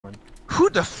Who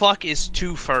the fuck is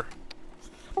Twofer?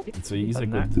 So he's a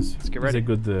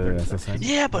good assassin.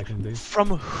 Yeah, but from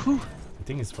who? I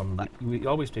think it's from. We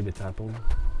always play with Apple.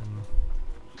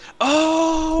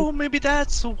 Oh, maybe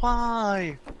that's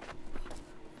why.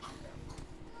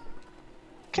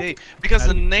 Okay, because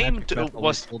the name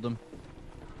was.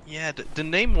 Yeah, the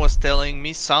name was telling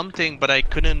me something, but I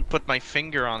couldn't put my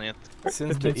finger on it.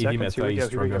 Since the EV meta is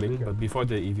struggling, but before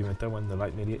the EV meta, when the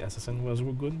light melee assassin was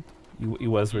good, he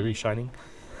was very shining.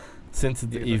 Since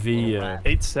the EV,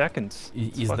 8 seconds.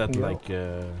 He's not like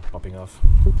popping off.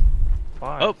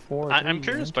 5, 4, I'm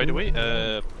curious, by the way.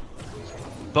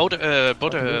 Bolt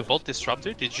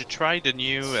Disruptor, did you try the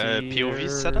new POV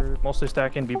setup? Mostly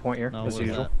stacking B point here, as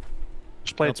usual.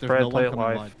 Just play it spread, play it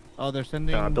live. Oh, they're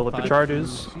sending. Build up your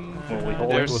charges.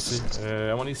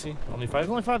 I want see. Only 5? There's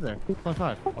only 5 there. Only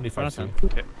 5. Only 5.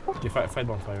 Okay. Fight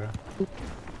bonfire.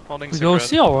 Holding we go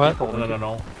C or what?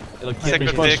 No.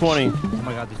 Secret Plus Vic. 20. Oh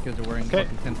my god, these kids are wearing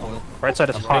fucking tinfoil. Right side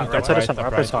is hot. Right side is hot.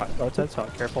 Right side's hot. Right side's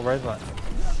hot. Careful, right side.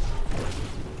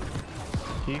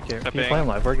 Keep playing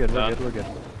live. We're good. We're good.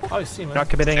 Oh, I see, man. Not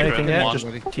committing anything yet.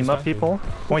 Just team up, people.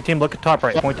 Point team, look at top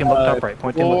right. Point team, look top right.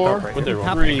 Point team, look top right. On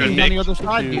the other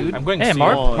side, dude. I'm going Hey, C.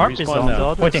 Mark is on the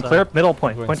other Pointing side. clear middle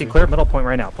point. Pointing clear middle point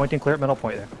right now. Pointing clear middle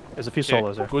point there. There's a few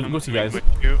solos there. Go see, guys.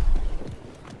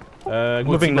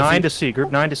 Moving 9 to C.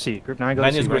 Group 9 to C. Group 9 goes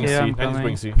 9 to is C. going C. Yeah, 9 is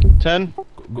going C. 10.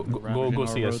 Go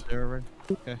CS.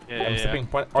 Okay. I'm stepping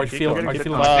point. Artfield.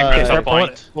 Secret start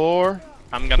point. 4.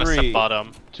 I'm gonna 3, step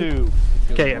bottom. 2.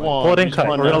 Okay, One. pull it in cut.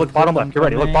 We're gonna look bottom left. Get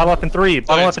ready. Look bottom left in 3.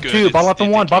 Bottom left in it's 2. good, Bottom it's left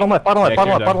in 1. Bottom left. Bottom left.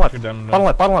 Bottom left. Bottom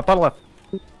left. Bottom left. Bottom left.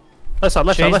 Left side.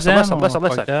 Left side. Left side. Left side. Left side.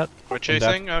 Left side. We're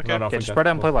chasing? Okay. Okay, just spread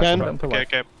out and play left. Spread out and play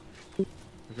left. Okay.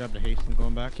 Grab the haste and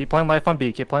going back. Keep playing life on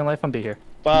B. Keep playing life on B here.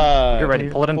 5. Get ready.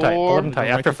 Pull it in tight. Pull it in tight.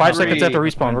 After 5 seconds after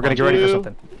respawn, we're gonna get ready for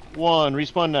something. 1.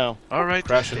 Respawn now. Alright.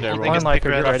 Crash in there, Keep playing life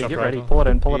here. Get ready. Get ready. Pull it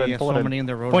in. Pull it in. Pull it in.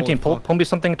 Point team. Pull me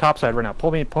something top side right now.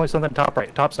 Pull me something top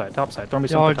right. Top side. Top side. Throw me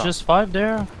Yo, something top. just 5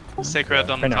 there. Sacred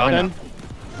on the Right now. Right top. now.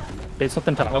 Bait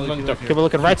something top. I'm going to Okay, we're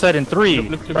looking right side in 3,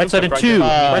 Look, right side in right 2,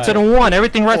 there. right side in 1.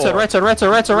 Everything right side, 4, right side, right side,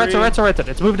 right side, right side, right side, right side.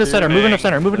 It's moving to center, moving to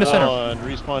center, moving to center. 1.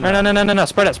 Respawn now. No.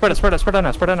 Spread out, spread out, spread out, spread out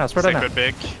now, spread out now, spread out now. Secret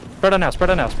big. Spread out now, spread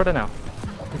out now, spread out now.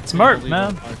 It's Merc,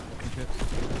 man.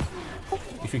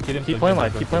 If you kill him, Keep playing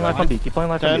live, keep playing live on B, keep playing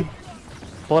live on B.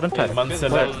 Pull it in tight.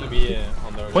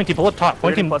 Point team, pull it top,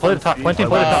 point team, play the top, point team,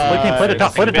 play the top, point team, play the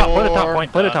top, play the top, play the top,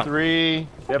 point, play the top. 3.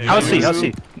 How's C, how's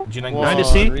C? 9 to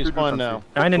C. Respawn now.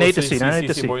 9 and 8 to C, 9 and 8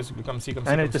 to C. 9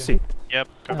 and 8 to C. Yep.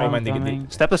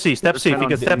 Step to C, step C, if you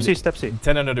get step C, step C.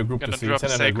 10 another group to Gonna C. drop 10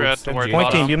 another group. Sacred Send towards G.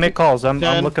 Point team, you make calls, I'm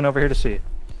 10. looking over here to C.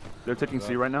 They're taking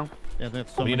C right now. Yeah, they have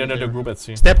so We need many another there. group at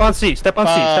C. Step on C, step on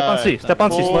C, step on C, step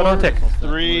on C, slow down tick.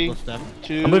 3,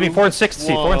 2. I'm moving 4 and 6 to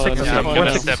C, 4 and 6 to C, Yeah, I'm 4 and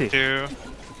gonna 6 to step C. 2.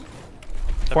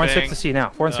 4 and 6 to C now,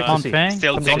 4 and 6 to On C. ping.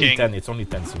 Still It's only ticking. 10. It's only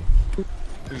 10 C.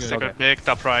 Secret big,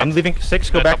 top right. I'm leaving 6,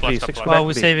 go back to B, Top 6 left, go Well, back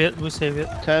we to B. save it. We save it.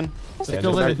 10.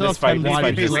 Still Let's this fight.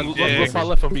 fight. Let's Look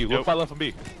left on B. Look left on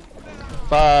B.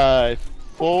 5,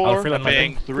 4, Alfred and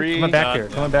Bing. 3, Coming back here,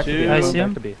 coming back to B, two, I coming see back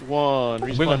him. to B. 1.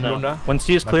 Wing Respawn on now. Luna. When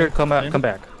C is cleared, come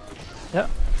back. Yeah.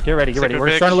 Get ready, get ready. Secret We're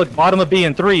big. trying to look bottom of B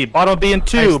in 3, bottom of B in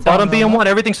 2, Nice bottom down, B in Maramma. 1,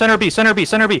 everything center B, center B,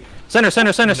 center B. Center.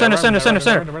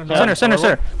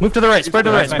 Move to the right, spread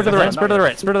to the right, spread to the right, spread to the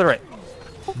right, spread to the right.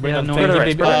 Yeah, no, Spread to the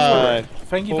right, spread to the right. 5,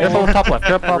 Thank you. Careful top left,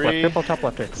 careful top left, Three. careful top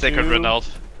left here. Secret 2, Renault.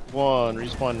 1.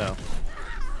 Respawn now.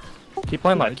 Keep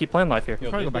playing live here.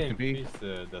 Probably go back to B.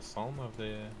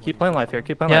 Keep playing live here,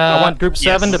 keep playing Yeah. live. I want group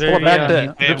 7 to pull it back to, Yeah,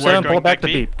 group we're 7 pull going it back back to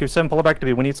B. B. Group 7 pull it back to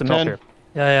B, we need some help 10. here.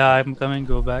 Yeah, I'm coming.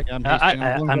 Go back. Yeah, I'm pasting.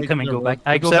 I'm going I'm right coming. to Go the back.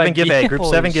 right. I Group go 7 back. give A, group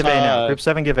 7 give A now, Five. group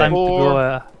 7 give Time A. to go.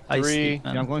 4, I 3. see.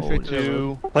 Yeah, I'm going straight to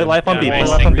 2. Play life on B, Yeah, play I'm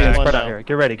life on B and back. spread out here.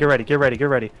 Get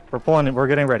ready. We're pulling, we're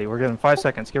getting ready. We're getting 5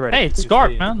 seconds, get ready. Hey, it's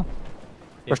Scarf, man.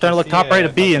 We're starting to look top right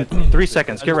of B in 3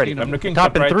 seconds. Get ready. I'm looking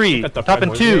Top in right. 3, Look at top in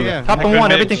right, 2, yeah. top in Secret 1.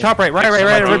 big. Everything top right.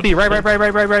 Right. B.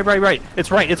 Right.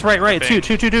 It's right. 2.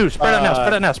 Spread out now.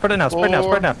 Spread now. Spread.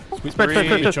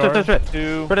 Spread.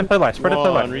 2, Spread and play live. Spread and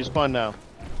play 1. live. Respawn now.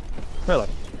 We're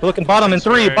looking bottom in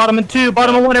 3, bottom in 2,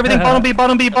 bottom in 1. Everything bottom B.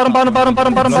 Bottom. Team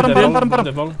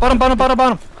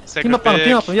up bottom.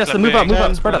 Yes, move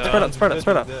up. Spread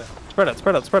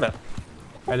out.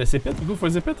 Allez, zip it. Go for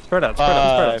zip it. Spread out.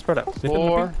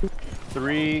 4,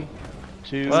 3,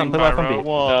 2, Well, play life on B.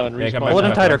 1. Yeah, come Respawn Pull it in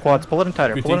now. tighter, quads. Pull it in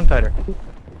tighter.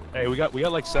 Hey, we got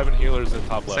like 7 healers at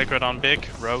top left. Sacred on big.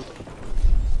 Road.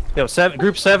 Yo,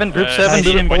 group 7, pull I see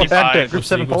it back to 25. group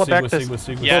 7, pull it back to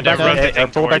Yeah, they're back to A,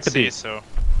 rotating pull it back towards to B. C, so...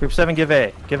 Group 7 give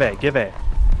A.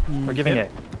 We're giving A.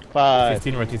 5,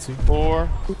 15 rotate 4,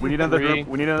 We need another 3, group.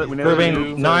 We need another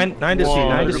Moving 9 to C, 1.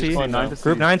 9 to C. Respond now.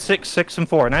 Group 9, 6, 6, and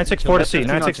 4. 9, 6, 4 to C.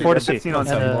 9, 6, 4 to C. 15 on And,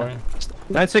 7.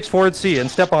 9, 6, forward C and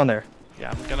step on there.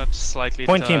 Yeah, I'm gonna slightly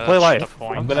Point team, touch play life. the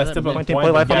point. I'm gonna step on Point point, team,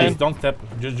 play life but guys, on me. don't step.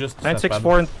 Just 9, 6, step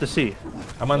 4 to C.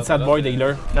 I'm on sad boy, the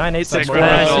healer. 9, 8, 6, 4 Sacred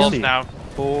to Randolph C. now.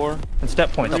 4, And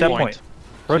step point, step Point. point.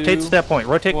 Rotate 2, step point.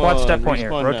 Rotate quad 1. step point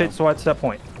here. Respawn Rotate now. quad step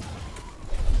point.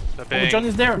 Oh, Stepping. John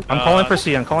is there. I'm calling for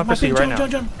C. I'm calling for C right now.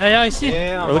 Yeah, I see.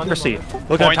 We're looking for C.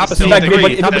 Look at Point top of is C still and 3,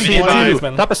 taking top of C and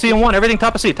 75. 2, top of C and 1, everything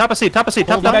top of C, top of C, top of C,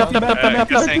 top, top, top, top, top, top, top,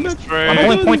 Guessing top. through. I'm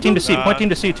only pointing to C, Done. pointing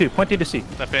to C too, pointing to C.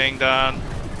 Stepping down.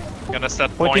 Gonna set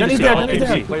Pointing point. to C, there, pointing to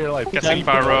there. C. Play your life. Guessing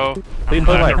pyro. Lead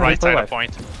play On life, the right lead play side of life.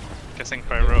 point. Guessing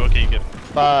pyro. Okay, good.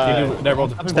 5, There,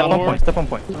 rolled. Step on point, step on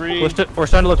point. 3, We're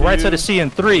starting to look right side of C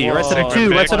and 3, right side of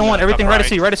 2, right side of 1, everything right of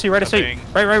C, right of C, right of C. Stepping.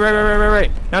 Right, right, right, right, right, right,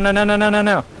 right. No, no, no, no, no, no,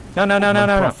 no. No, no, no, no,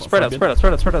 no, no. Spread out, spread out,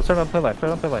 spread out, spread out, spread out, play life,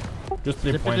 spread out, play life. Just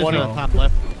 3 points One now. on top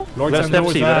left. Lord Let us step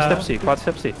Sando C, is let us step C, quad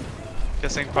step C.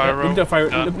 Guessing pyro. Look the fire,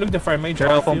 Done. look the fire mage.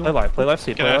 Turn off on play life, play life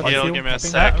C, play Gonna life heal. C. Give me a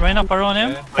sec. Right now, Pyro on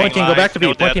him. Pointing, go back to B,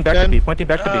 No pointing dead. back to B, pointing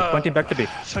back to B, pointing back to B.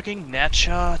 Fucking net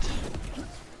shot.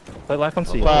 Play life on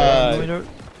C. 5,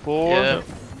 4, Yeah.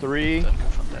 3,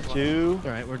 2,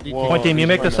 Alright, we're deep. One. Point team, you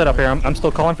make this setup here. I'm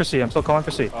still calling for C. I'm still calling for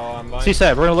C. Oh, I'm lying. C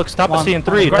side. We're gonna look top of C in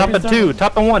 3, top of 2,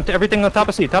 top of 1, everything on top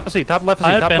of C, top of C, top left of C,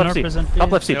 I have top banner left C, present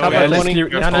top left C, Yeah, top yeah, left let's C. clear-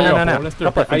 No, no, no, no, no.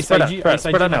 Top left. ICG, Spread out, spread out,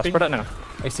 spread out now, mapping. spread out now,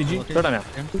 ICG. spread out now.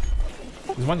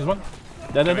 There's one.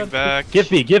 Dead. Coming back. Give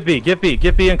B, give B, give B,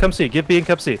 give B and come C, give B and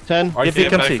come C. 10, Give B, RC,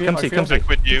 come C, back. come C, come C. Back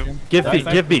with you. Give B,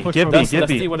 Nice, give B, nice. give B, That's give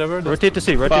C, B. whatever. Rotate to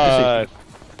C, rotate to 5,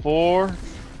 4, 3,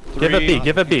 C. Give it B,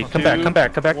 give it B. Come back, come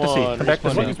back, come back to C, One. come back to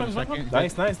One. C.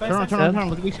 Nice. Turn on, turn on, turn on.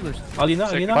 Look at these shooters. Alina.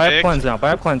 Buy up Six. cleanse now,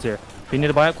 buy up cleanse here. If you need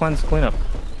to buy up cleanse, clean up.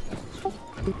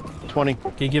 20.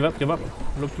 Okay, give up.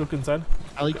 Look inside.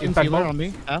 Ali can Impact healer ball. on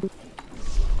me.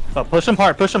 Oh, push them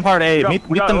hard, Hey, Yeah, meet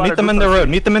we got a lot meet of them in group the fights. road,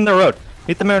 meet them in the road.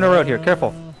 Meet them in the road here,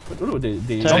 careful. Ooh, they Don't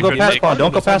go Sacred past Nick. spawn,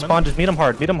 don't go past spawn, just meet them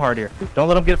hard here. Don't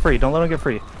let them get free, don't let them get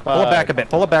free. Pull it back a bit,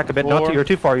 pull it back a bit. Not too, Four, you're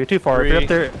too far, you're too far. If you're up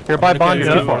there, if you're by Look bond, at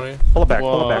you're you. too far. Pull it back,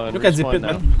 pull it back. One. Look at Zip Respawn it, now.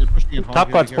 man. They're pushing in hard. Top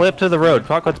You quad gotta be split up to the road,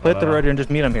 top quad split to the road here and just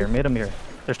meet them here,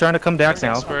 They're starting to come back Guessing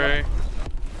now. spray.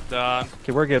 Done.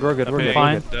 Okay, we're good, we're good.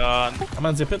 Fine. Done. I'm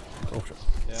on Zip it. Oh, shit.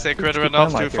 Sacred keep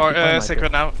Randolph playing too life here, far. keep playing life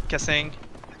Sacred now. Guessing.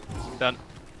 Done.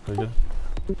 Very good.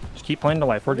 Just keep playing the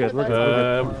life, we're good, we're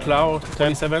good. Cloud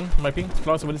 27, my ping.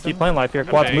 Cloud 27. Keep playing life here,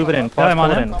 quads Okay. move it in, Yeah, quads I'm pull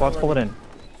on it it. in, quads pull it in.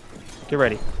 Get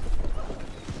ready.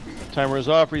 Timer is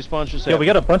off. Respawn should Yo, we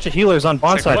got a bunch of healers on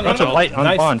bond side, Second bunch one. of light on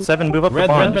Nice. bond. 7 move up to Red,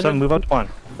 bond, red, 7 move up to bond.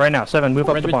 Right now, 7 move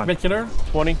up to bond. Red killer.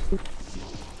 20.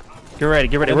 Get ready,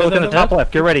 get ready. Yeah, We're looking no, at no, top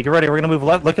left. Get ready, get ready. We're gonna move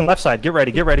left, looking left side. Get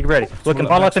ready, get ready, get ready. Looking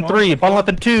bottom left in 3, bottom left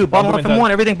in 2, bottom left in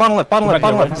 1. Everything bottom left, bottom left,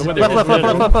 bottom left. Go back Left, there, left, go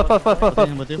left, back left, left, left, left,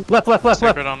 left, in with him. left, left, left,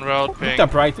 Sacred left. on road. Look Ping. the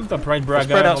pride, Braga.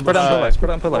 Spread out, spread out, play life, spread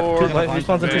out, play life. Four,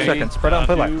 Respawns in 2 three, seconds. Spread out and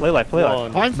play life, play life, play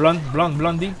life.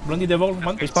 One. Blondie devil.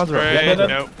 One. Respawns are Spray. up.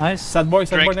 No. Nice. Sad boy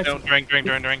Drink. next. Don't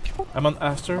drink. I'm on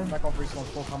Aster.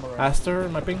 Aster,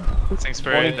 my ping. Guessing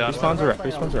spray. Done. Respawns are up,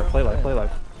 respawns are up. Play life, play life.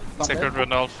 Sacred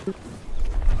Randolph.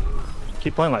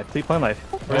 Keep playing life, keep playing life.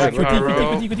 Quickly.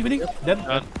 Dead.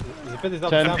 Done.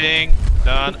 10. Ping.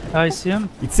 Done. I see him.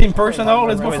 It's impersonal.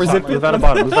 Let's go for Zip Move it. out of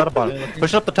bottom, move out of bottom.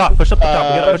 Push up the top, push up the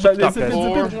top. We gotta push up the top, guys.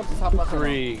 4,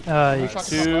 3, You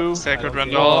 2, Sacred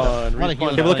Randolph. 1. Not a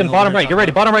healer. Okay, we're looking bottom right. Get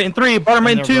ready. Bottom right in 3, bottom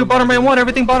right in 2, bottom right in 1.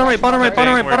 Everything bottom right, bottom right,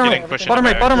 bottom right, bottom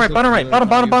right, bottom right,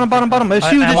 bottom right, bottom right, bottom. It's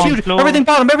huge, it's huge. Everything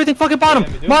bottom, everything fucking bottom.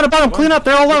 Bottom. Clean up.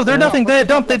 They're all low. They're nothing. They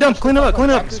dump. Clean up.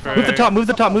 Move the top. Move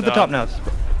the top now.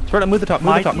 Spread out. Move the top.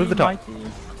 Move the top.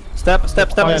 Step. Quad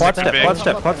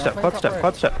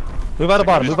step. Move out of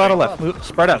bottom. Move out of left.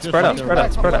 Spread out.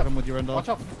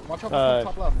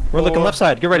 We're looking left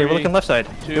side. Get ready. We're looking left side.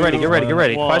 Get ready.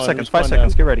 5 seconds.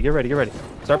 Get ready.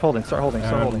 Start holding.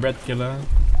 Red killer.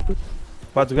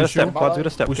 Quads, we gotta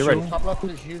step. Get ready. Top left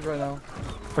is huge right now.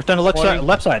 We're starting to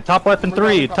left side. Top left in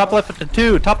 3. Top left in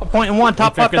 2. Top of point in 1.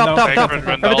 Top.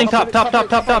 Everything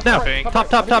top now.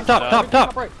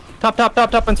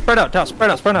 Top and spread out. Spread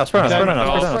out. Spread. Nice. Spread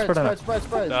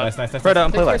out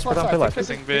and play life.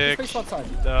 Guessing big. Done.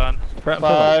 Spread out and play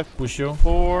life. 5, Push you.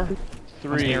 4,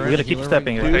 3. We gotta keep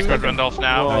stepping here. Sacred Randolph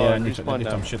now. Oh yeah, I need Respawn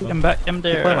some now. shit. I'm back. I'm Keep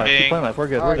playing there. life. Keep playing life. We're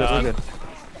good.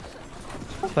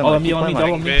 Playing All life, on me, keep on me, playing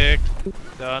double life. me. Big.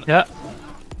 Done. Yeah.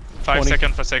 5 20.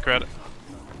 seconds for Sacred.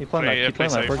 Keep playing life. Keep Play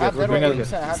playing life. We're safe. good. We're good.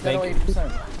 Have that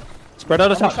 80%. Spread out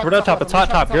the top. It's hot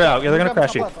top. You're out. They're gonna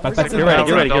crash you. Get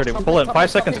ready. Pull it. 5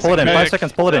 seconds. Pull it in. 5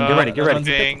 seconds. Pull it in. Get ready.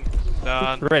 Ping.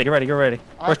 Done. Get ready, get ready, get ready.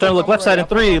 We're starting to look left side in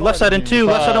 3, left side in 2,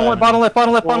 left side in 1, bottom left,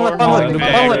 bottom left, bottom left, bottom left,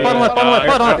 bottom left, bottom left, bottom left,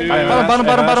 bottom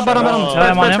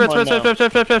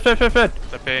left, bottom, spread.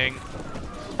 Flipping.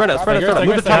 Spread out, spread out, spread out.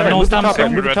 Move to top right, move to top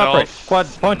right, move to top right. Quad,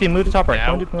 pointing, move to top right.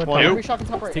 Now. Move to top Nope. right.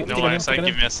 Top right. No ice, give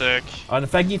me a sec. On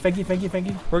Faggy.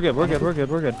 We're good, we're good, we're good,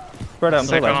 we're good. Spread out and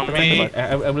play Second left. on me.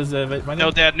 I was No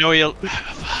dad, no heal.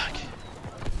 Fuck.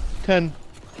 10.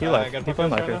 Keep left, keep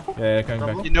playing left here. Yeah,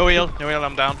 coming back. No heal,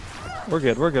 I'm down. We're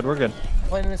good, we're good, we're good.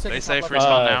 Stay safe,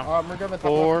 respawn now. We're good with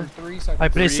 4. 3 seconds. I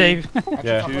play safe.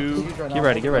 Yeah. 2. Get ready, get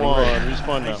ready, get 1. ready.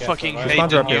 Respawn now. Fucking hate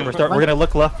Respawns are up here. the We're gonna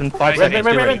look left in 5 seconds.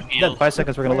 Get ready. Heal. 5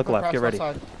 seconds, we're gonna look left. Get ready.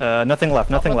 Nothing left,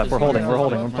 nothing left. We're holding, we're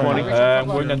holding. We're playing. I'm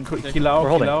going on kill out. We're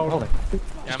holding, we're holding.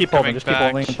 Just keep holding, just keep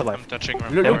holding and put I'm left. touching Look,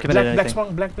 room. Haven't committed black anything.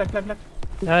 swung, black.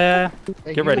 Yeah.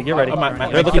 Get ready, get ready. Oh, my-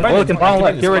 We're looking bottom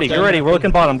left. Get ready, get ready. We're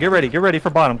looking bottom. Get ready for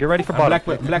bottom. Get ready for bottom.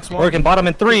 Black swung. We're looking bottom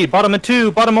in 3, bottom in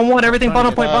 2, bottom in 1. Everything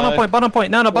bottom point, bottom point, bottom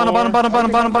point. No, bottom. Everything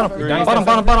bottom.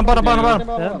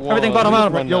 Everything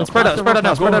bottom. Spread out, spread out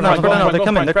now, spread out now, spread out now. They're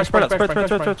coming. They're spread out,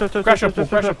 spread. Pressure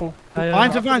pull.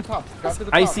 Lines of vines.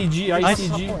 ICG.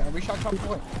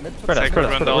 Spread out.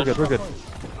 We're good.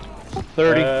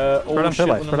 30. Spread out, play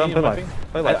life. Spread out, play life.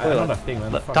 Play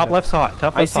life. Top left's hot.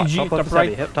 Top left's hot. ICG, Top left's top right.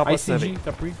 heavy. Hip top left's heavy. ICG,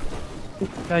 top right.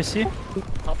 I see.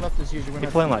 Top left is usually Keep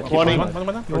playing life. 20. We're good.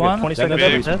 20 seconds.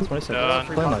 Big. 20 seconds. Done.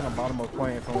 Playing life. Bottom of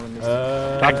point if I want to miss.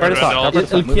 Top right is hot. Top right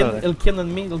is hot. Move out of there. Ilkin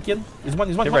on me. Ilkin. Is one.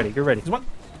 Get ready. Get ready. Is one.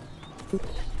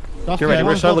 Get ready.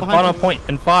 We're starting with bottom point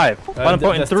in 5. Bottom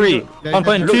point in that's 3. two. Bottom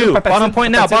point in Look, 2. look, Bottom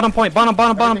point now. Bottom point. Bottom.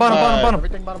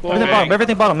 Everything bottom. Everything bottom.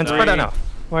 Everything bottom. And spread out now.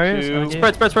 Where is? Two. Okay.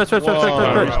 Spread.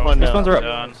 Respawn now. Respawns are up.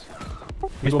 Done.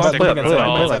 Respawn. Play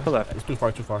left. Play left. It's too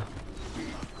far.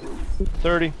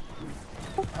 30.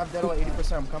 I have dead at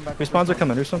 80%. I'm coming back. Respawns are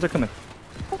coming.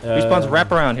 Respawns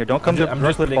wrap around here. Don't come to I'm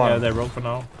just directly putting bottom. the rope for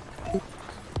now.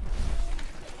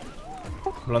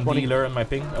 Blondie healer on my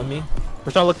ping on me.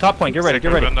 We're starting to look top point. Get ready.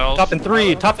 Top in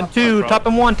 3. Top in 2. Top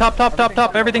in 1. Top.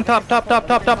 Everything top. I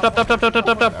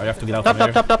have to get out from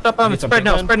here. Top. Spread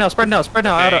now.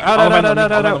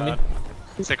 Out.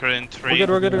 Sacred in 3.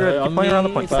 We're good. Keep playing around the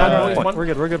point. We're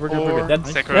good. Dead.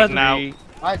 Sacred now.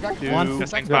 I got 2. one.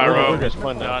 Testing pyro.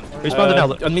 Respawn now. Done. Respawns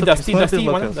now. On me, Dusty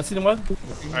one. Dusty the one.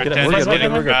 Alright, We're 10 is good,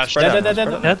 getting we're good. crashed. Spread out.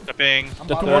 Dead. Flipping.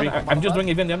 The 2-1. I'm just doing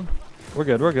even them. We're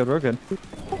good.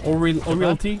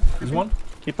 Orielty is one.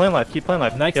 Keep playing life.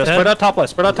 Nice. Yeah, spread out top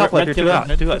left. You're too out.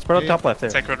 Spread out top left there.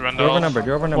 Sacred You're Randolph. overnumbered.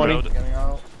 Getting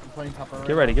out. I'm playing top right.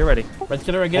 Get ready. Red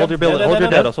killer again. Hold your billet.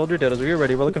 Hold your deados. We're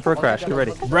ready. We're looking for a crash. Get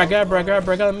ready. Braga on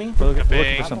me. We're looking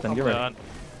Flipping. for something. Get ready. Done.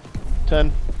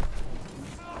 10.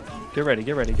 Get ready.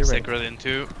 Sacred in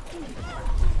 2.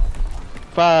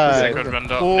 5. Sacred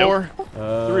Randolph. 4.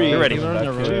 3. Get ready. 2.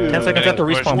 10 seconds after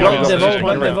respawn.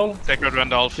 One devil. Sacred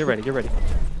Randolph. Get ready.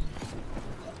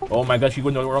 Oh my gosh, you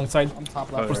going on the wrong side. I'm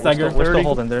top Oh, left. we're stagger. still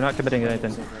holding. They're not committing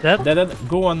anything. Dead.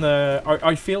 Go on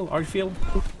Archfield.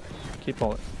 Keep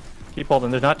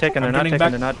holding. They're not taking. They're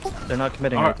getting not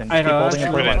committing anything. I Keep holding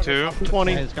and play Sacred in life. 2.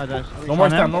 20. No more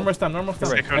stun.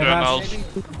 Sacred I have- Randolph.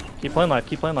 Keep playing life.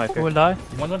 Who Here. will die?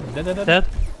 One. Dead. Dead.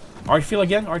 Archfield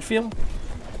again.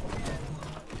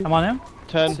 I'm on him.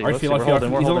 10. See, let's see, I we're feel-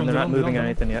 holding. he's on, They're not he's moving on.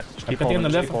 anything yet. Just keep cutting holding.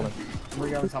 on the Just keep left. holding. We're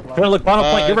going top We're left. gonna look bottom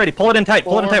point. Get ready. Pull it in tight.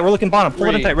 We're looking bottom. Pull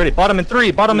it in tight. Ready. Bottom in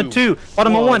 3. Bottom in 2.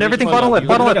 Bottom in 1. Everything bottom left.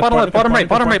 Bottom right. Bottom right.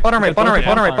 Bottom right.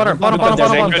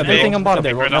 Everything on bottom.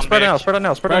 Now spread it out.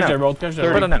 Catch the road.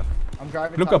 Spread it now. I'm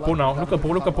driving Look top up left. now. Look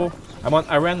up. I'm on.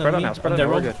 I ran Spread it on me. now. Spread On it the now.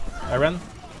 We're road. good. I ran.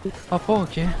 Oh,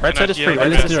 okay. Right side is free. Yeah, Right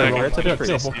let's side is do it. free. Right side is free.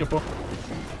 Let's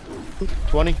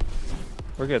 20.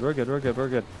 We're good.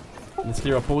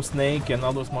 clear a post snake and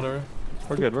all those mother.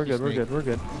 We're good.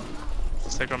 Sacred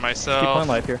Keep playing myself.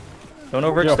 life here. Don't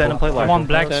overextend and play life. I'm on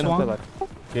black Don't overextend and swan. play life.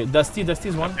 Okay,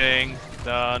 Dusty's one. Flipping.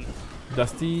 Done.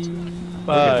 Dusty.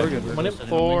 5. We're good. One him.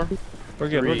 4. We're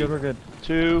good.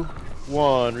 2.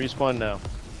 1. Respawn now.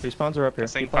 Respawns are up here.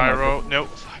 Testing Keep playing life. pyro. Nope.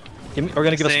 We're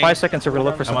gonna give us 5 seconds so we're gonna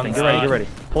look for I'm on something. the Get side. ready.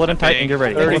 Pull it in tight and get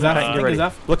ready. Pull it in tight and get ready.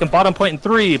 Off. Looking bottom point in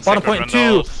 3, bottom point in 2,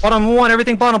 Randolph. bottom 1,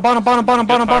 everything bottom now.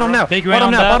 Big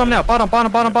round Bottom that. now,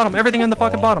 bottom, everything in the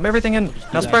fucking bottom, everything in.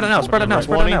 Now spread it now. I'm Spread it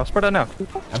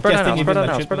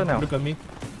now. Look at me.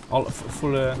 All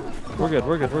full. We're good.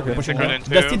 Pushing Sacred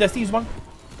now. in 2. Dusty's one.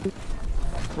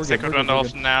 Sacred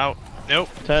Randolph now. Nope.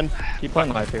 10. Keep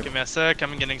playing life here. Give me a sec.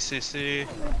 I'm getting CC.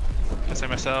 Can save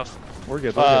myself. We're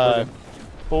good. 5.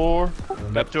 4.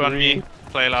 Up 2 on me.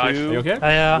 Play live. 2, Are you okay?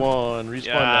 1. Respawn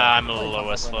Yeah, now. I'm a little low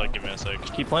as fuck. Give me a sec.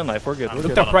 Keep playing life. We're good. I'm We're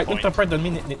Look good. top right, look top right on me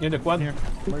near the quad.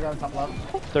 We're going top left.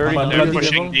 30. Come on, They're bloody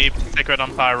pushing devil. deep. Secret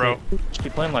on pyro. Just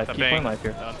keep playing life. Keep playing life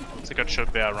here. Secret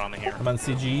should be around here. Come on,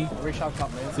 CG. Reshot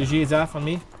top mid. CG is off on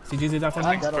me. CG is off on me.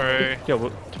 Thanks for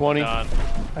Yo, 20. done.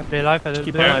 I play life a little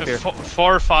Keep bit. playing life here.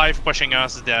 4 or 5 pushing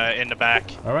us in the back.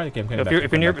 Alright, okay, I'm coming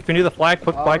If you're near the flag,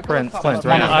 put bike cleanse. Right?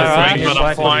 Alright, If you're near good flag,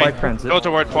 on put bike point. cleanse. Go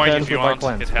toward point if you Put bike want.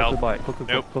 cleanse. Get Put help. bike.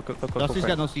 Nope. Dusty's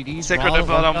got no CDs. Secret at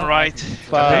bottom right.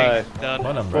 5, Done.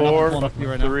 Bottom, 4, Fuck me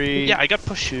right now. 3, Yeah, I got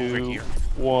pushed over 2, here.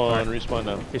 1. Respawn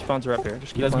now. These spawns are up here.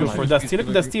 Just keep Let's playing go for life. Dusty.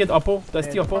 Look, Dusty at Oppo.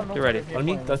 Dusty Oppo. Get ready. On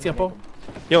me, Dusty Oppo.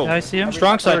 Yo, Yeah, I see him.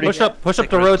 strong side. 30. Push up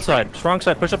the road side. Strong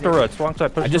side. Push up the road. Strong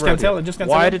side. Push I up just the road. can't tell. here. I just can't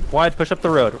tell. Wide. Push up the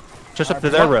road. Just up to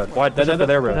their road. Wide. Push up to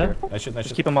their road here. I should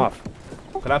Just keep them off.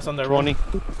 collapse on the 20.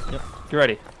 Get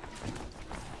ready.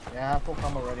 Yeah, full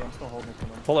combo ready. I'm still holding for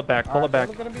them. Pull it back. Pull it back.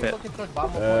 We're gonna be Bit. looking towards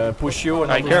bottom of push you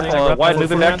and Alright, all careful. those things. Wide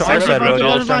moving back to our Secret side road.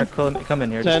 road. Y'all trying to come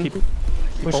in here. Just 10. keep.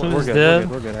 Push We're who's good. dead.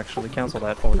 We're good. Actually, cancel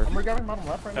that order. We're grabbing bottom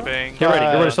left right now. Bang. Get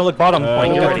ready. So look bottom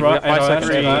point. Get ready. We got 5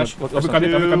 seconds. Look for Overcommit,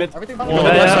 something. overcommit. Everything Look bottom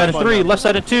at left. left side of 3, left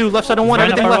side of 2, left side of 1,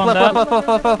 everything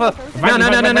left.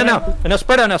 No. And now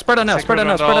spread out now. And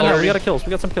now. We got kills. We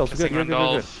got some kills. We're good.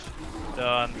 Done.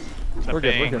 We're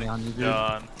good.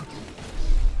 Done.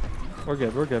 We're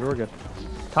good.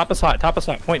 Top is hot.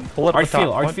 Point. Pull it up Art the top.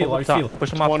 field, art Point, field, pull art it top. field. Push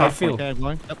them off One top. art field. Point. Okay, I'm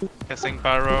going. Kissing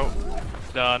pyro.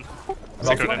 Done.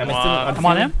 Secret I'm in still 1. Come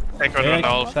on in. Secret in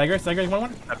all. Stagger, 1-1. We're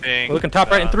Tapping. looking top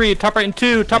right in 3, top right in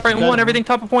 2, top right in 1, everything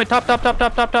top of point. Top. Art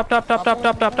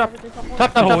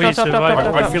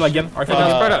field again, art field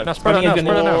again. Now spread out now.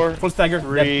 Full stagger.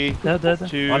 Three, Dead.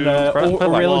 2, On the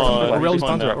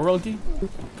Respawn now. orality.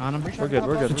 On him. We're good.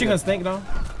 Switching on snake now.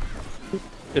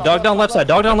 Dog down left side,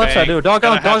 dude. Dog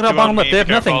down bottom left. They have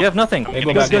nothing. Hey,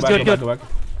 go back.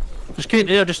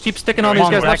 Just keep sticking on these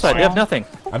guys left side. They have nothing.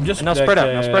 I'm just And now spread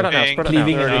out now.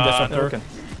 cleaving now. and in the Done. center.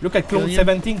 Look at close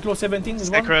 17 is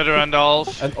one. Secret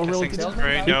Randolph. And oral Kissing kill.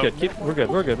 spray. Keep No. good.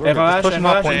 We're good. RH, Just push them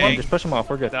off. RH. Just push them off.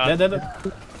 We're good. Done. Dead.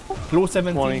 Close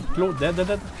 17. 20. Close, dead.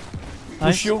 Nice.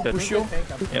 Push you.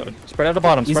 Yeah, spread out the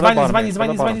bottom. He's Spread out fine, the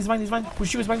bottom. he's fine.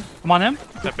 Push you, he's fine. Come on in.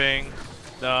 Tapping.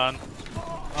 Done.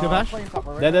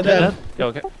 Dead. Dead. Yeah,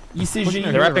 okay.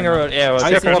 ECG. They're wrapping a road. Yeah, I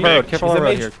careful see. of our road. Careful of our road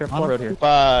He's a here. Careful of our road here.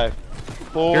 5,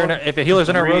 4, If a healer's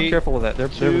in our road, 3, careful with that. They're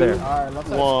 2, there. 1.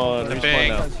 Respawn Bang.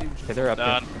 now. Okay, they're up there.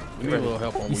 Done. We need a little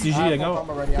help on ECG, I Full go.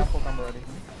 combo ready. Full combo ready.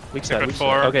 Weak Secret side.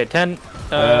 4. Okay, 10.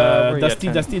 where you at,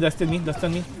 10? Dusty on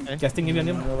me. Casting heavy on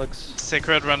him. Relics.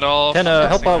 Secret Randolph. 10,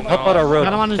 help out our road.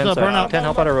 Got him on his, 10 side. burnout. 10,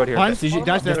 help out our road here. Fine. CG,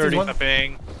 Guys, Dusty's 30. one.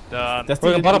 Tapping. Done. Dusty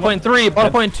We're in bottom one. point 3,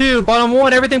 bottom point 2, bottom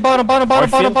 1, everything bottom. Art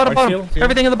field.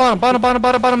 Everything in the bottom.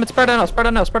 It's spread out now.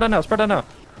 Spread to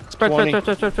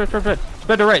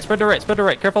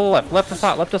right. Careful of the left. Left to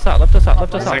top.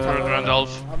 Secret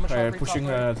Randolph. Pushing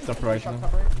top right now.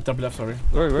 Top left, sorry.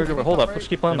 We're hold up. Just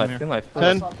keep playing life.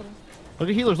 10. Look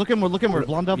at healers. Look at him. We're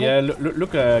blonde double. Yeah, look. Pull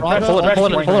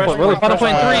it. Really, bottom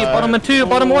point 3, bottom 2,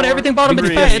 bottom 1, everything bottom.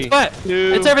 It's fat.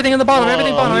 It's everything in the bottom.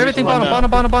 Everything bottom.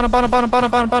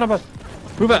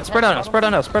 Move out. Spread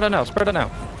out now.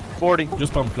 40.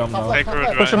 Just pump plum now.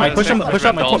 Secret Push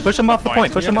him off the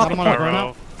point. Push him off the point.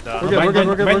 Pyro. Done.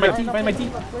 We're good. Find my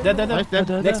team. Dead.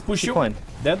 Dead. Next, push Keep you. playing.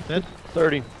 Dead.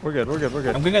 30. We're good.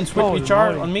 I'm going to switch with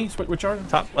Char on me. Switch with Char.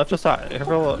 Top left to side.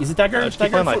 Careful. Is it Tiger? Just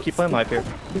keep playing life here.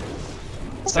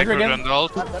 Secret again.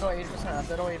 Randolph. Dead 8%.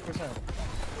 Dead 8%.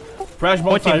 Crash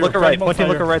Pointing, look at right. Pointing,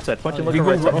 look at right side. Pointing, look at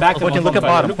right side. Pointing, look at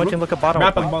bottom. Pointing, look at bottom.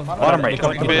 Bottom right.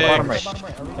 Pointing, look at bottom right.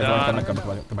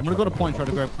 I'm gonna go to point. Try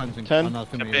to grab cleansing. 10. Oh, no,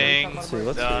 it's gonna be Tapping. Let's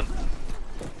see. Done. Keep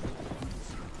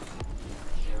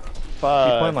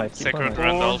 5, playing life. Secret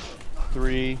Randolph.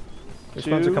 3,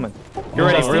 Response are 2. coming. Get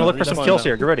ready. We're gonna look for some Respawn kills now.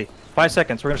 here. Get ready. 5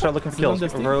 seconds. We're gonna start looking for kills. We're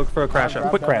gonna look for a crash.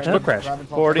 Quick crash.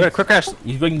 40. Quick crash.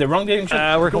 He's going the wrong direction.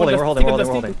 We're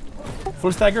holding.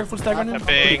 Full stagger on him.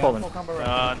 Tapping. Holding.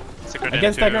 Done. Secret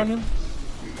Again, stagger on into.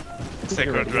 him.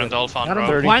 Secret Randolph on Got him.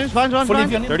 road. Fine. Fully on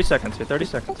him. 30 seconds here. 30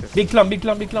 seconds here. Big clump.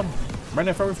 Run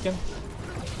there forward, Ken.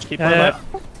 Just keep playing life.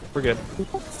 We're good.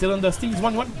 Still on Dusty. He's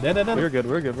 1-1. Dead. We're good.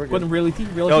 Good reality.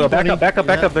 Go, back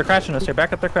up. They're crashing us here.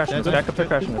 Back up. They're crashing us.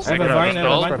 I have a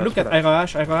vine. Look at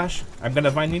RH. I'm gonna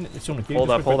vine in soon. Okay? Hold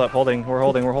up. Holding. We're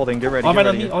holding. Get ready. All right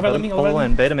on me. Pull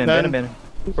in. Bait him in.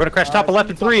 We're gonna crash top left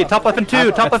and 3, top left and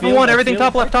 2, top left and 1. Everything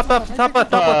top left. Top left. Pyro.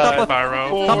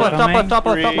 Top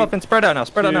left, and spread out now. 2,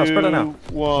 Spread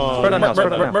out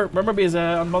now. Remember he's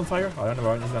on bonfire? I don't know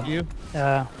where he's on. you.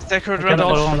 Secret Can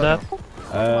follow on Randolph.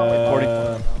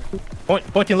 that.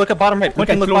 Pointing, look at bottom right.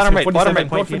 Pointing, look bottom right.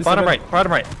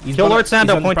 Bottom right. Kill Lord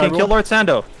Sando. Pointing, kill Lord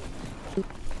Sando.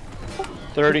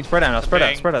 30. Spread out now, spread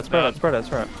out, spread out, spread out, spread out,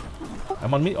 spread out.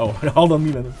 I'm on me. Oh, hold on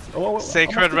me, man. Oh,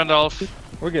 Sacred Randolph.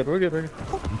 We're good, we're good, we're good.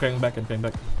 I'm coming back, I'm coming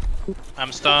back.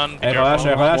 I'm stunned. Be RH,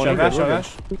 careful. RH.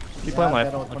 Keep playing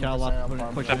life. Okay,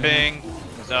 I'll push Tapping.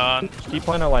 Done. Keep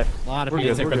playing our life. A lot of We're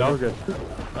good, people. we're good,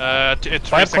 we're good. 3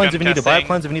 Buy up cleanse second if you need to, buy up casting.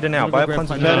 cleanse if you need to now, buy up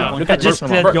cleanse if you need to now. Look I just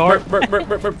cleared guard. Merc for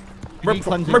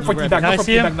teabag, Merc for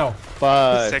teabag now.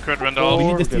 5. Sacred We Randolph.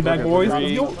 need this teabag, boys. 3,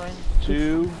 Yo.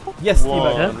 2, Yes, 1.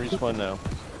 teabag. Respawn now.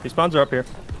 Respawns are up here.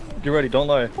 Get ready, don't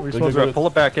lie. Respawns are up. Pull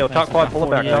it back, yo. Top quad, pull it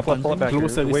back. Top left, pull it back. Blue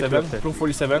 77, blue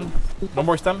 47. No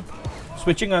more stem.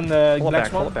 Switching on the Pull it black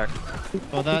back, pull small. it back.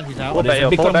 Oh, that, he's out. Pull it back, yo.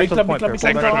 Big Pull it club, back to the big point club, here. big Pull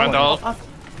it Sacred back to the Randolph.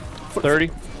 point.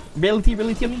 30.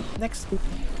 Reality on me. Next.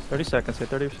 30 seconds, say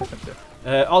 30 seconds.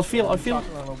 Yeah. Outfield.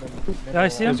 Yeah, I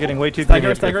see He him. was getting way too Stagger,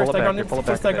 greedy. stagger, Pull it stagger back on here, him. pull it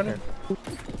back Stagger on here. him.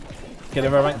 Okay,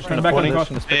 never mind. Turn it back on the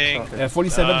cross. Bing.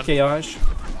 47 KRH.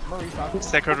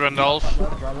 Sacred Randolph.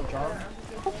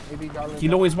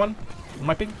 Kilo is one. On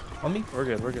my ping. On me. We're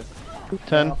good, we're good.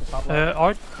 10.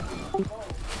 Art.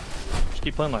 Just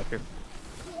keep playing life here.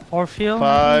 Orfield.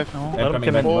 5. No. Let him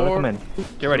come in, let him come in.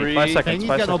 Get ready, 5 3, seconds, He's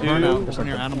 5 got no seconds. burnout when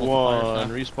your animal 1.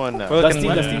 Respawn now. We're looking,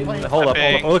 Dusty. hold up.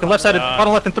 We're looking left sided,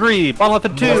 bottom left and 3, bottom left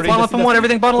and 2, bottom left and 1,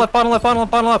 everything bottom left, bottom left, bottom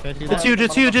left, bottom left. It's huge,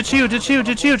 it's huge, it's huge, it's huge,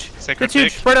 it's huge. Sacred It's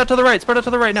huge. Pick. Spread out to the right, spread out to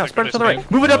the right now, spread out to the right.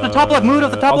 Sacred Move it up to the top left, move it up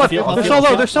to the top left. Outfield, They're so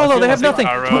low, they're so low, they have nothing.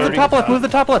 Outfield. Move the top left, move the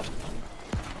top left.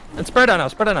 And spread out now,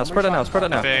 spread out now, spread out now, spread out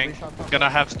now. Bing. Gonna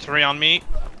have 3 on me.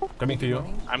 Coming to you.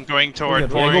 I'm going toward Yeah,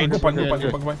 go point.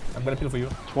 point. I'm gonna peel for you.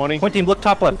 20. Point team, look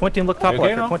top left, point team, look top Okay,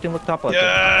 left, now? point team, look top left.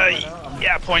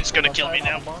 Yeah, point's gonna kill me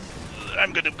now.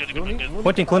 I'm good.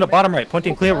 Point team, clean up bottom right, point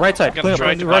team, clean up right side, I'm clean gonna up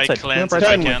try to right buy side, clean up cleanse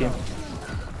right if I side. can.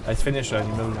 Let's finish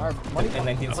in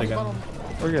 19 seconds.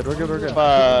 We're good, we're good, we're good.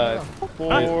 5,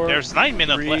 4, There's 9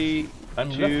 minutes left. 3,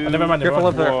 I'm 2, never mind. Careful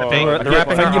of the, Whoa. they're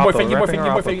wrapping Fangy our boy, alpha, Fangy boy, wrapping Fangy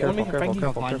our boy, alpha. Fangy- only Careful, Fangy.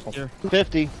 careful, careful.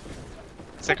 50.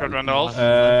 Sacred Randolph.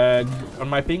 On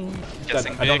my ping.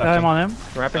 Guessing I don't big. have I'm on him.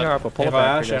 Wrapping our alpha, pull it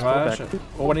back. RH, guys, pull it back.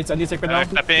 Oh, I need second now. Yo,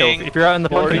 Tapping. if you're out in the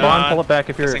pumpkin 40. bond, pull it back.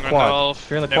 If you're Guessing at quad, Randolph. if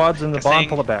you're in the Nope. quads in the bond, Guessing.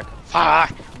 pull it back.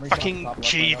 Fuck. Fucking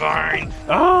Keyvine.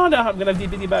 Oh, no, I'm gonna have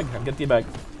DPD bag. I'm getting bag.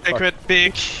 Sacred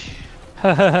Pick.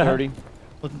 30.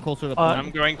 Looking closer to Uh, point. I'm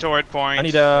going toward point. I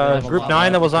need group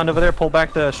 9 that was on over there. Pull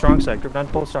back the strong side. Group 9,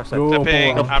 pull the strong side. Go,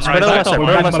 Tapping. pull. I'm Spread right out side. left side. Spread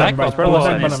out left side. Right, Spread out left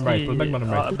side. bottom right, pull back bottom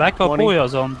right. Back up 20. Puyo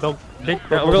zone. Big Yeah,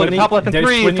 We're we're looking gonna top left and there's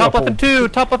 3, 20 top left up. and 2,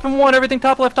 top left and 1. Everything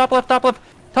top left, top left, top left,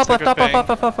 top left, top left, top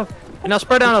left, top left. And now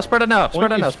spread out now, spread out now,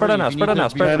 spread out now, spread out now, spread out now,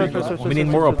 spread. We need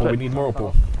more opal. We need more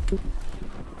opal.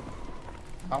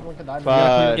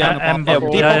 5, Yeah, and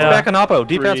Default's back on Oppo.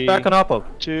 Default's back on Oppo.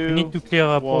 2, we need to clear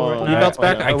up. One. Default's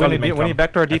back. I We can't even need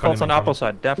back to our come. I defaults on can't even Oppo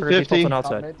side. Don't forget 50. defaults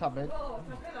on outside. Top mid.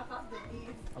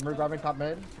 I'm regrabbing top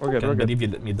mid. We're good, we're Can't good. believe you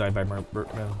let me die by Merc.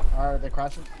 Alright, they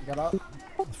crashing. Get up.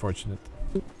 It's fortunate.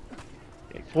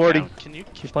 40. Can you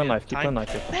Keep playing life, keep playing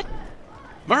life. here.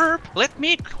 Merp, let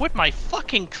me equip my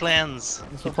fucking cleanse.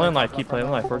 Keep playing life, keep playing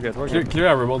life. We're good, we're good. Clear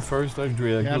our world first.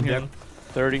 Drill I'm here. again.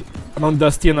 30. I'm on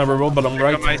Dusty on our world, but I'm Got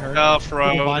right. myself,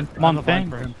 road. One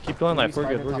thing. Keep playing life, we're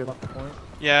good, we're good.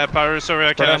 Yeah, power sorry,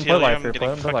 I Play can't on heal life him. here, Getting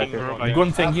play on life fucking here. rolled I'm by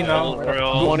going Fangy now.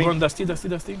 Drill. Go on Dusty.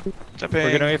 Tapping.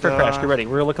 We're gonna wait for crash, get ready.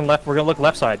 We're looking left, we're gonna look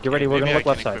left side. Get ready, we're gonna look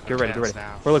left side. Get ready, get ready.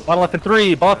 We're looking bottom left and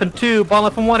 3, bottom left and 2, bottom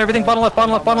left and 1, everything bottom left,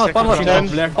 bottom left, bottom left, bottom left.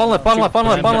 Bottom left, bottom left, bottom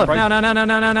left,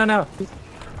 bottom left. Now.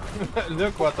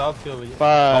 Look what outfield.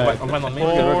 5, I'm on me.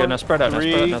 We're good, now spread out, now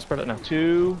spread out, 3, now spread out now.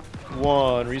 2,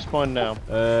 1. Respawn now.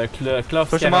 Clough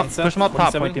Push him up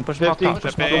top, point team, push him up top,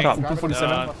 push him up top.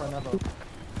 247.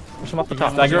 Push him up the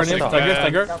top. Stagger on push him him. up top.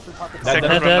 Stagger. Sacred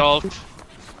Dead. Randolph.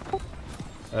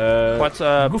 What's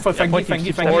Go for yeah, point team, Fangy,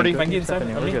 keep Fangy, forwarding, Fangy keep inside. stepping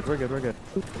in. On me. We're good.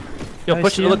 Yo, I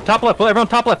push, see look, him. top left, everyone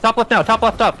top left now, top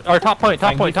left, or top point,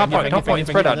 Fangy,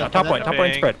 spread out now, top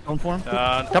point, spread. Don't form.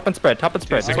 Top and spread.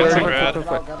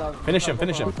 Sacred. Finish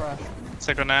him.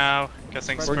 Sacred now.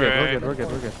 Guessing We're spread.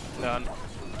 good. Done.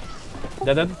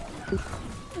 Dead.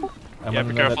 Yeah,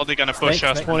 be careful, they're gonna push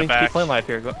us from the Keep back. playing life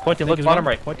here. Pointing, look is bottom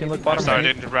one. right. Pointing, look I'm bottom right.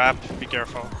 starting to wrap, be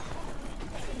careful.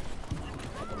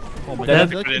 Oh my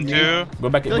Dead. god. Put in 2. Go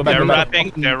back. They're Go back.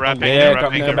 wrapping, Yeah,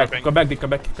 come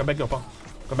back, Opal.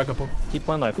 Come back, Opal. Keep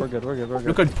playing life. We're good.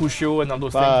 Look at push you and all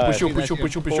those 5, things. Push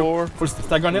you. 4, Full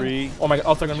stagger on him. 3, Oh my god,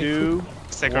 all stagger on me. 2,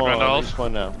 Sacred 1. Randolph.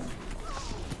 Respawn now.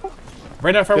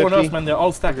 Right now for everyone 50. else, man. They're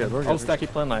all stacked. We're All good. stacked.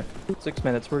 Keep playing life. 6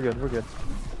 minutes. We're good.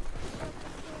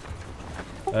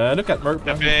 Look at Merc.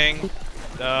 Tapping.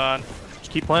 Done.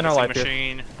 Just keep playing our Guessing life here.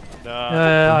 machine. Done.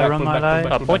 I back, run pull my back,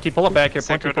 pull life. back. Pointy, pull it back here.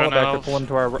 Pointy, Sacred pull it back here. Randolph. Pull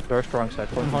into our strong side.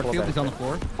 Pointy, pull Hardfield, it he's back. on the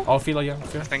floor. All feel yeah.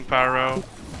 Guessing pyro.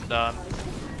 Done.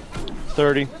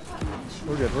 30.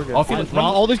 We're good. We're good. All field.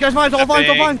 All these guys mines. All vines.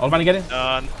 All vines. All van get in.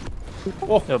 Done.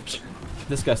 Oh, Oops.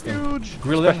 disgusting. Huge.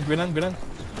 Grill in, grill in, grill in.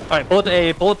 Alright, bullet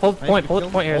A, bullet point here. All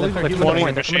They're these are coming to good.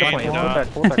 point. They're coming to point. Machine, Pull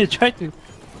back, pull back. I tried to.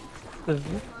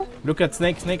 Look at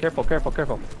snake. Careful, careful,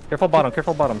 careful. Careful bottom,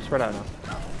 careful bottom. Spread out now.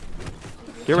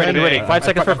 Get ready, get ready. 5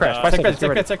 seconds for a crash. 5 seconds. Get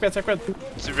ready. Sacred. 8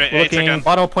 Looking seconds.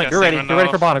 bottom point. Get ready. Second Get ready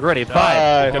for off. bottom. Get ready.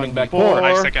 5, Coming back. 4,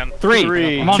 5 seconds.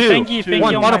 3, Come on, 2, Fengi,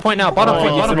 1. on Bottom my- point now. Bottom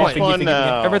point. Oh, Bottom respawn point.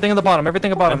 now. Everything in the bottom.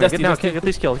 Everything in the bottom. Dusty, Get down. Dusty. Get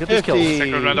these kills. Get these kills. 50.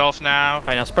 Sacred Randolph now.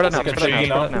 Alright, now spread it now. Spread it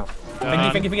now. Spread it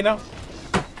now. Fingy now.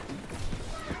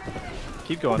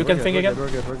 Keep going. Look We're at good, Fing we're again.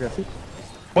 good, we're good, we're good.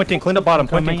 Pointing, clean the bottom.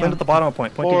 Pointing, clean at the bottom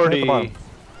point. Pointing, clean at the 40. bottom.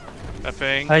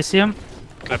 Clapping. I see him.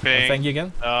 Clapping. Fingy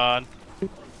again. Done.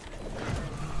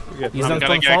 He's I'm on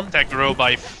gonna conform. get tech row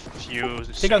by few.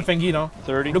 Take on Fingy now.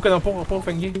 30. Look at the pole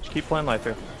Fingy. Just keep playing life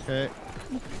here. Okay.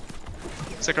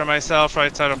 Secure myself,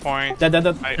 right side of point. Dead.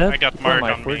 I got Playing Merc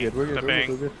life. on We're me. good, we're good, we're good,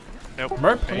 Clapping. we're good.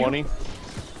 Merc. 20.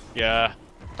 Yeah.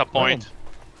 Top point.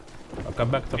 I'll come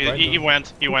back to right. He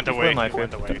went away. Playing life He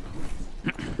went here. away.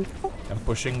 I'm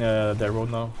pushing the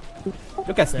road now.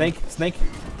 Look at Snake.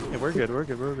 Yeah, we're good, we're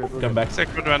good, we're good. We're Come good. back.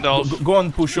 Sacred Randolph. Go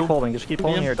on, push Keep you. holding, just keep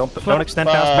holding Yeah. here. Don't extend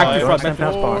past Back spawn. to Don't front, extend back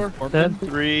past to spawn. Dead.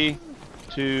 3,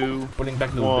 2. Pulling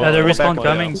back the One. Yeah, the Go respawn back,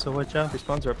 coming, yeah. so watch out.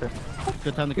 Respawns are up here.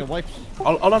 Good time to get wipes.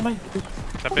 All on mine.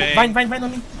 Clapping. Vine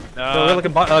on me. Yo, we're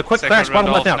looking quick Sacred crash,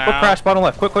 bottom left now. Randolph Quick crash, bottom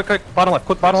left. Quick, bottom left.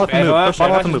 Quick, bottom left and move. Push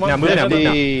bottom left and move. Now, move now, move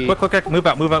now. 50. Quick, move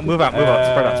out.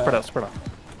 Spread out.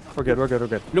 We're good, we're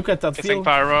good. Look at that Missing field.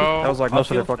 pyro. That was like most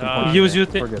of their fucking points. Use you We're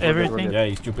good, we're good, everything. we're Yeah,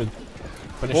 he's stupid.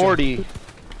 Finish him. 40.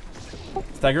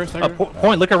 Stagger.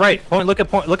 Point, look at right. Point, look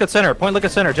at center. Point, look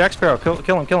at center. Jack Sparrow,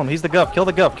 kill him. He's the gov. Kill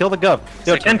the gov.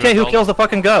 Yo, 10k, who kills the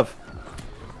fucking gov?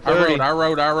 Our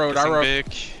road. Missing big.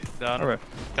 Done. Alright.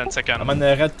 10 seconds. I'm on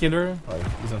the red killer. Oh,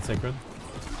 he's on sacred.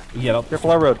 You get out. Careful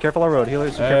our road.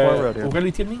 Healers, careful our road here.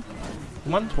 Really kill me?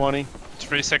 Come on. 20.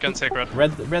 3 seconds sacred.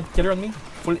 Red killer on me.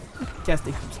 Full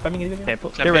casting. Spamming it again.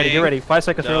 Okay, get ready. 5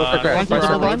 seconds.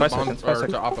 Done. 5 seconds.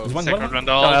 There's one. Sacred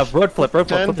Randolph. Road flip. Flip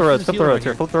 10. the roads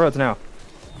here. Flip the roads now.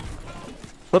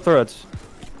 Flip the roads.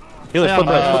 Healers, Yeah, flip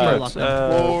the I'm roads. locked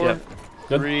down. 4, Yeah.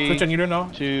 Good. 3, Switch on healer now.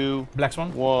 2, Black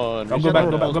swan. 1. Oh, go back,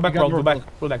 bro. Go back.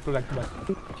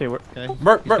 Okay, Okay.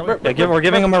 Merc. yeah, we're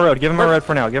giving him a road. Give him a road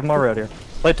for now. Give him a road here.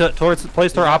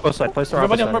 Place to our opposite.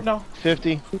 Everybody on Merc now.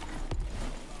 50.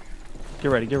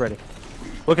 Get ready.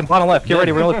 Looking bottom left. Get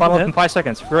ready. We're gonna look bottom left in 5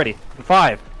 seconds. Get ready.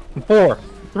 5, 4,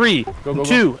 3, Go.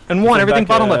 2, and 1. Everything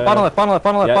bottom left. Bottom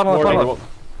left.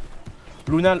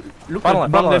 Luna, look Bottom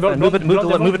at left. level. Move it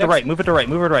to right. Move it to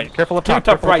right. Careful up Clear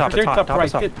top. top right. It's Clear hot, top top right.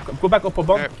 is hot. Go back up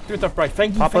above. Clear top right.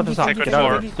 Thank you. Top left is hot. Sacred Get out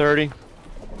of four. there. 30.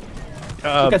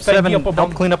 Look at 7, Fengi up above.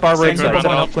 help clean up our road Sacred side.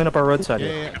 Randolph. Help clean up our road side Yeah,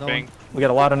 here. yeah, Clapping. We got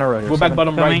a lot on our road here. Go back 7.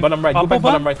 bottom right. Go back Up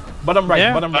bottom right. Bottom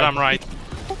Yeah. right. Bottom right.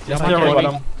 Just Yeah, clear okay.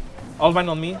 bottom. All vine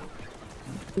on me.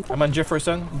 I'm on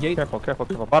Jefferson. Gate. Careful.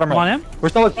 Bottom Come on right. him. We're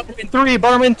still at bottom in 3,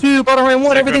 bottom in 2, bottom in 1.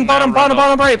 Sacred Everything bottom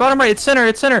right. It's center.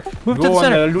 Move to Go the on,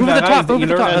 center. Move to the Luna, top. the Move to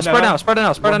the healer, top. and Spread out.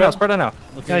 Rebel. Spread out.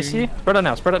 Yeah, I see. Spread it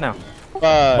now.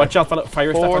 5, Watch out for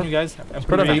fire stuff 4, on you guys. I'm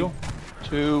Spread pretty it you.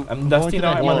 2, I'm Dusty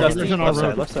now. I'm on There's Dusty. an Left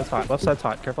road. side. Left side's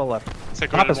hot. Careful left.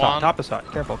 Sacred Top is hot. 1. Top is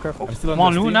hot. Careful. I'm still on Come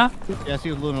on, Dusty. Luna. Yeah, I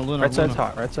see Luna. Right side's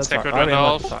hot. Right side's hot. Sacred Right and left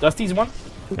Randolph. is hot. Dusty's one.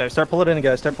 Okay, start pulling in,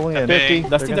 guys. Start pulling in. 50.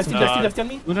 Dusty They're on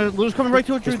me. Luna's coming right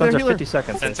to it. These They're ones are healer. 50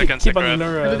 seconds. 10 seconds Keep on sacred.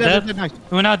 healer. Dead. Nice.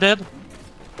 Luna dead.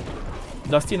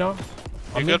 Dusty now.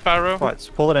 You good, pyro? Quads,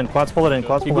 pull it in. Quads, pull it in.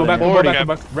 You go back.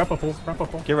 Wrap up.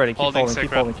 Get ready. Keep Holding holding.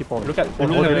 Keep sacred. holding. Look at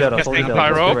Hold your dead. Hold your Casting dead.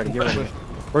 pyro. Get ready.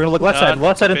 We're gonna look left side. Done.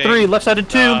 Left side in 3. Left side in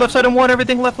 2. Done. Left side in 1.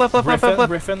 Everything left.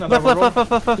 Griffin.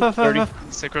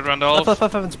 Left. Sacred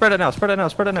Randolph. Spread it now.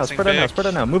 Casting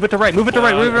big. Move it to right.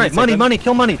 Money.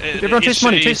 Kill money. Everyone chase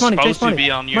money. It's supposed to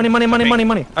be on you.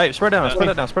 Money. Alright, spread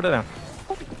it down.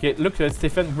 Okay, look, it's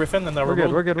Stephen Griffin and our We're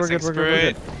good. Casting We're good.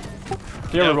 straight.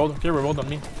 Clear road on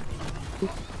me.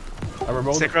 Our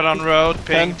road. Sacred on road.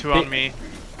 Ping 2 on Ping. me.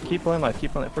 Keep playing life.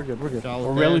 We're good.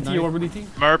 Orality.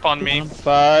 Merp on me.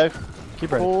 5,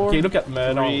 Keep ready. 4, Okay, look at me.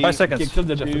 No. 3, 5 seconds. Okay, kill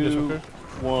the 2,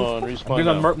 1. I'm Respawn good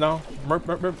on now. Merc now. Merc.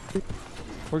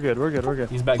 We're good.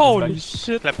 He's back. Holy He's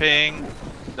shit. Clapping.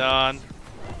 Done.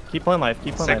 Keep playing life.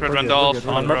 Sacred We're good, Randolph. back.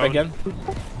 we're On good. Merc again.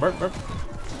 Merc. Get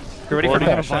ready for 40.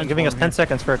 crash. I'm giving us 10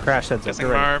 seconds for a crash heads up. Casting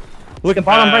Get ready. Merp. Looking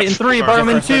bottom right in 3, bottom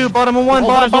in 2, bottom in 1,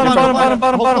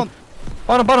 bottom.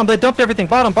 They dumped everything.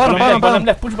 Bottom.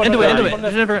 left. Push bottom Into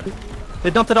left. it. They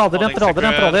dumped it all.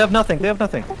 They have nothing. Now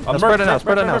spread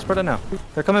it now.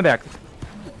 They're coming back.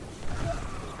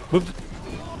 Move.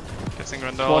 Casting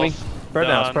Randolph. 20. Spread it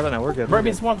now. We're good. Merc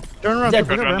is one. Turn around. Dead.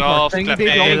 Turn around. Randolph. Thank you, Clapping.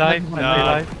 Dave. Life.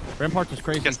 Done. Ramparts is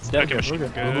crazy. Guess, Yeah, okay, machine, Go,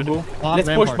 good. go. Bottom Let's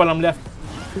push rampart. bottom left.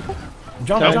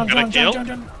 Jump, No, jump, gonna jump, kill. jump,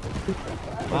 jump,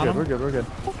 jump. We're good.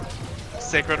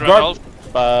 Sacred Guard. Randolph.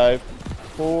 5,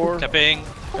 4, Tapping.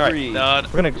 3. Done.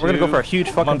 We're gonna go for a huge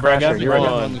fucking Bragg, crasher. You ready?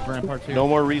 one. On this rampart too. No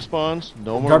more respawns.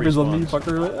 No more Garb is on me, respawns.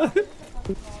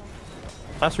 fucker.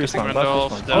 Last respawn.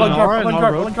 Randolph. Last respawn. All on Done. Garb, all on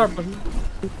Garb, all on Garb.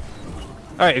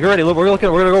 All right, you ready? Look, we're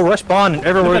gonna go rush bond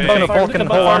everywhere. Okay. We're gonna Look at fucking the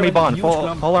whole bonfire, army bond, huge full,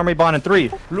 clump. whole army bond in 3,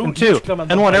 Blue, and huge 2, clump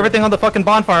on and 1. bonfire. Everything on the fucking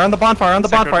bonfire, on the bonfire, on the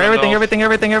Sacred bonfire. Everything, Randolph.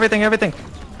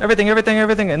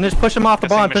 everything, and just push them off the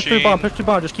Guessing bond. Push through machine. bond. Push through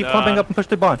bond. Just keep pumping Done. up and push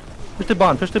through bond. Push through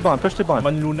bond. Push through bond. Push through bond. Push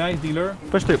through bond. Man Luna, dealer.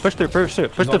 Push through. Push the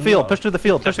No, field. no. Push through the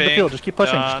field. Push through the Tapping. field. Just keep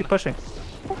pushing. Just Done. keep pushing.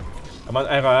 I'm on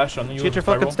RH on you. Get your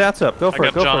fucking stats up. Go I for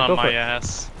it. got Go John for it. Go on for my it.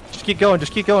 ass. Just keep going.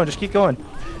 Just keep going. Just keep going.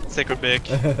 Sacred Big.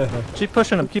 Keep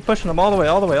pushing them. Keep pushing them all the way.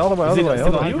 All the way. All the way. All the way.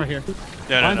 All the way. Mine's right here.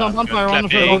 No, Mine's on bonfire, on the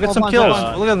Clapping. Go get some All kills.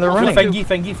 bonfire. Look at them. They're running.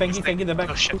 Fengi in the back.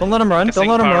 Oh shit. Don't let them run. Don't Guessing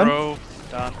let them run. Pyro.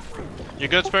 Done. You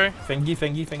good, Spur?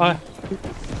 Fengi. Alright.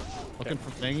 Looking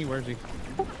for Thingy. Where is he?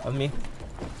 On me.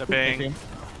 Tapping.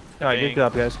 All right, good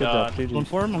job, guys. Good job. Going GG.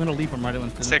 for him. I'm gonna leap him right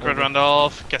into Sacred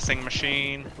Randolph. Guessing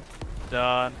machine.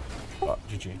 Done. Oh,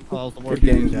 GG. Oh, that was the worst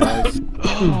game, game. guys.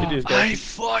 Oh, I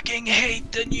fucking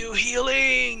hate the new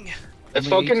healing. It's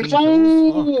fucking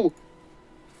cool.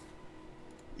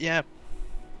 Yeah.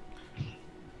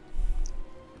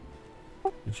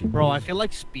 GG. Bro, I feel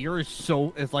like spear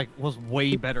was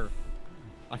way better.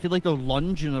 I feel like the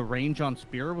lunge and the range on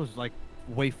spear was like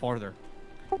way farther.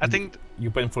 I think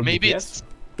You put in full maybe DPS? it's.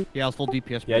 Yeah, it's full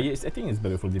DPS. Yeah, yes, I think it's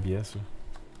better for DPS.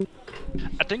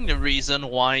 I think the reason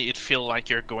why it feel like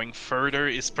you're going further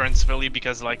is principally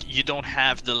because like you don't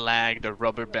have the lag, the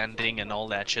rubber bending, and all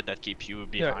that shit that keep you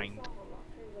behind.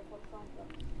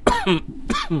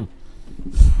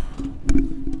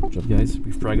 Good job, guys.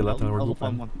 We frag a lot That on our was a group.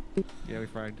 fun man. one. Yeah, we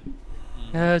fragged.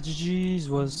 Yeah, GG's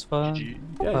was fun. GG.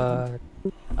 Yeah.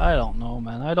 But I don't know,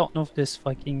 man. I don't know if this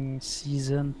fucking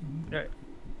season.